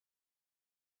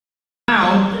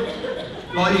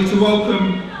like you to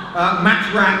welcome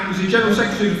Wrack, who's the General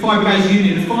Secretary of the Fire Brigades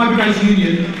Union. The Fire Brigades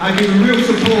Union have given real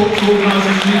support to organise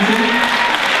this meeting.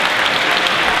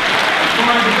 The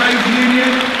Fire Brigades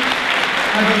Union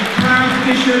have a proud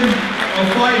tradition of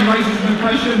fighting racism and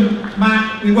oppression.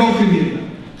 Matt, we welcome you.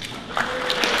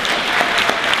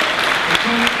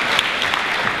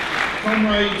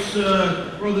 Comrades,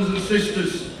 brothers and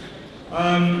sisters,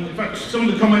 in fact some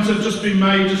of the comments that have just been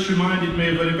made just reminded me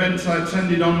of an event I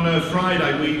attended on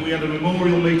Friday. We had a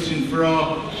memorial meeting for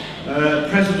our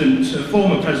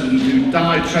former president who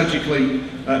died tragically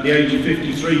at the age of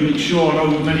 53, Mick Shaw. I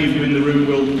know many of you in the room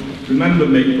will remember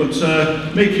Mick, but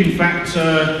Mick in fact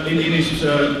in his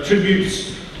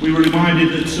tributes we were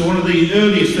reminded that one of the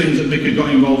earliest things that Mick had got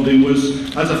involved in was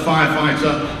as a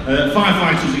firefighter,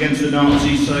 firefighters against the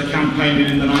Nazis campaigning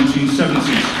in the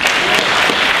 1970s.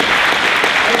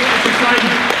 I want to say,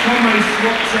 comrades,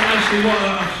 what a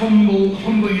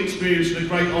humbling experience and a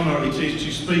great honour it is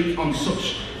to speak on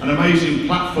such an amazing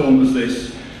platform as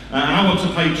this. And I want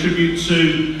to pay tribute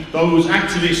to those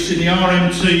activists in the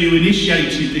RMT who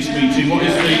initiated this meeting, what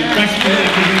is the best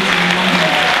political meeting in London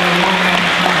for a long, long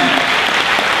time.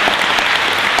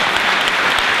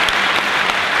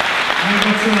 I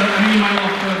got an email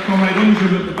off Comrade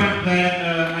Undrum at the back there,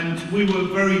 and we were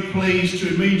very pleased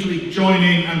to immediately join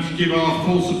in and to give our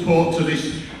full support to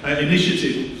this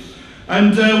initiative.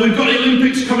 And we've got the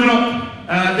Olympics coming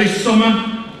up this summer.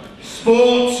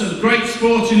 Sports, a great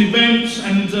sporting event,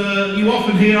 and you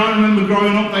often hear, I remember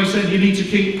growing up, they said you need to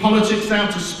keep politics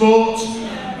out of sport.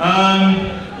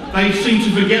 They seem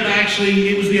to forget that actually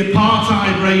it was the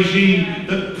apartheid regime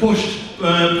that pushed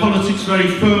politics very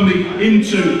firmly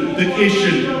into the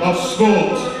issue of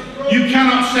sport. You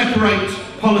cannot separate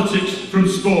politics from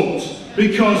sport,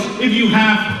 because if you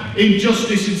have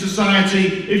injustice in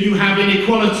society, if you have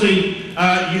inequality,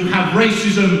 you have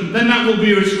racism, then that will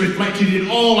be reflected in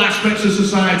all aspects of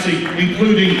society,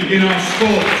 including in our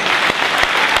sport.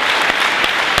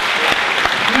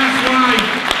 And that's why,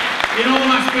 in all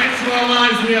aspects of our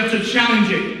lives, we have to challenge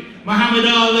it. Muhammad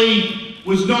Ali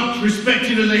was not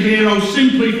respected as a hero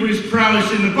simply for his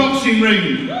prowess in the boxing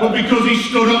ring, but because he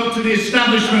stood up to the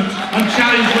establishment and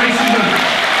challenged racism.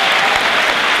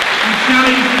 And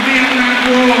challenged the Vietnam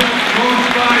War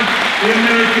launched by the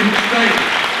American state.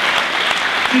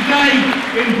 Today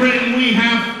in Britain we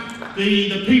have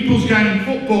the people's game,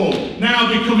 football, now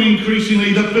becoming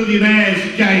increasingly the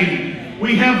billionaires' game.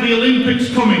 We have the Olympics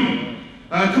coming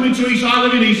to East. I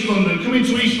live in East London. Coming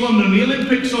to East London, the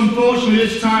Olympics, unfortunately,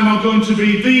 this time are going to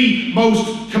be the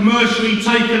most commercially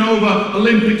taken over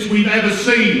Olympics we've ever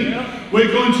seen.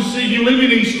 We're going to see, if you live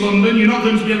in East London, you're not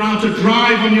going to be allowed to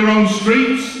drive on your own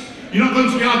streets. You're not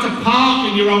going to be able to park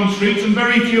in your own streets, and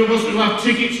very few of us will have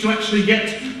tickets to actually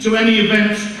get to any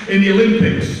events in the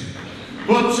Olympics.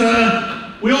 But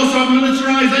we also have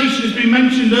militarisation, has been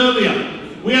mentioned earlier.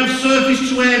 We have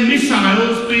surface-to-air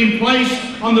missiles being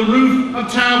placed on the roof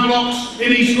of tower blocks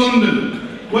in East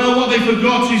London. Well, what they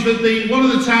forgot is that one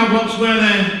of the tower blocks where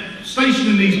they're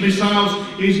stationing these missiles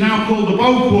is now called the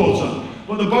Bow Quarter.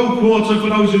 But the Bow Quarter, for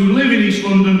those who live in East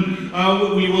London,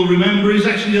 what we will remember, is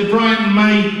actually the Brighton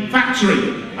May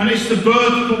factory. And it's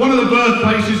one of the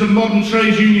birthplaces of modern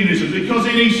trade unionism, because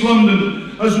in East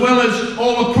London, as well as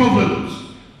all the problems,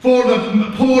 for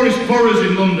the poorest boroughs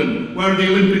in London where the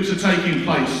Olympics are taking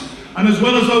place. And as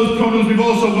well as those problems, we've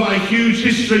also got a huge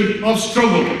history of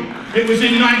struggle. It was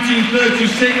in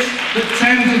 1936 that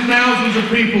tens of thousands of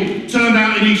people turned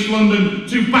out in East London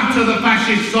to batter the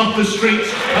fascists off the streets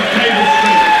of Cable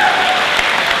Street.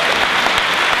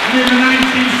 And in the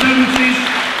 1970s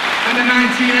and the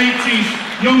 1980s,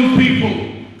 young people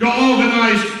got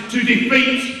organised to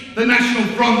defeat the National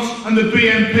Front and the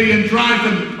BNP and drive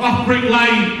them off Brick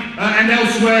Lane and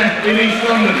elsewhere in East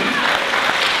London.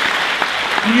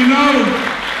 And you know,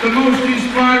 the most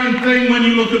inspiring thing when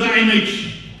you look at that image,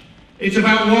 it's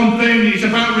about one thing, it's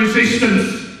about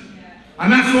resistance.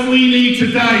 And that's what we need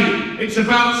today. It's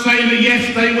about saying that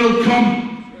yes, they will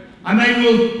come and they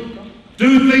will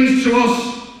do things to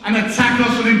us and attack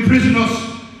us and imprison us.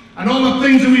 And all the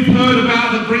things that we've heard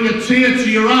about that bring a tear to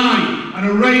your eye and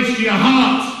a rage to your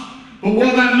heart. But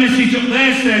what that message up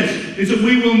there says is that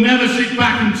we will never sit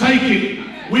back and take it.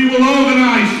 We will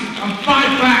organise and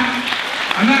fight back.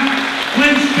 And that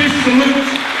clenched fist salute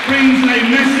brings a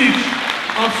message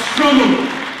of struggle,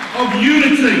 of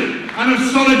unity and of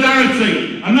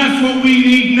solidarity. And that's what we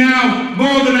need now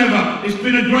more than ever. It's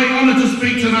been a great honour to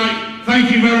speak tonight.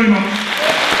 Thank you very much.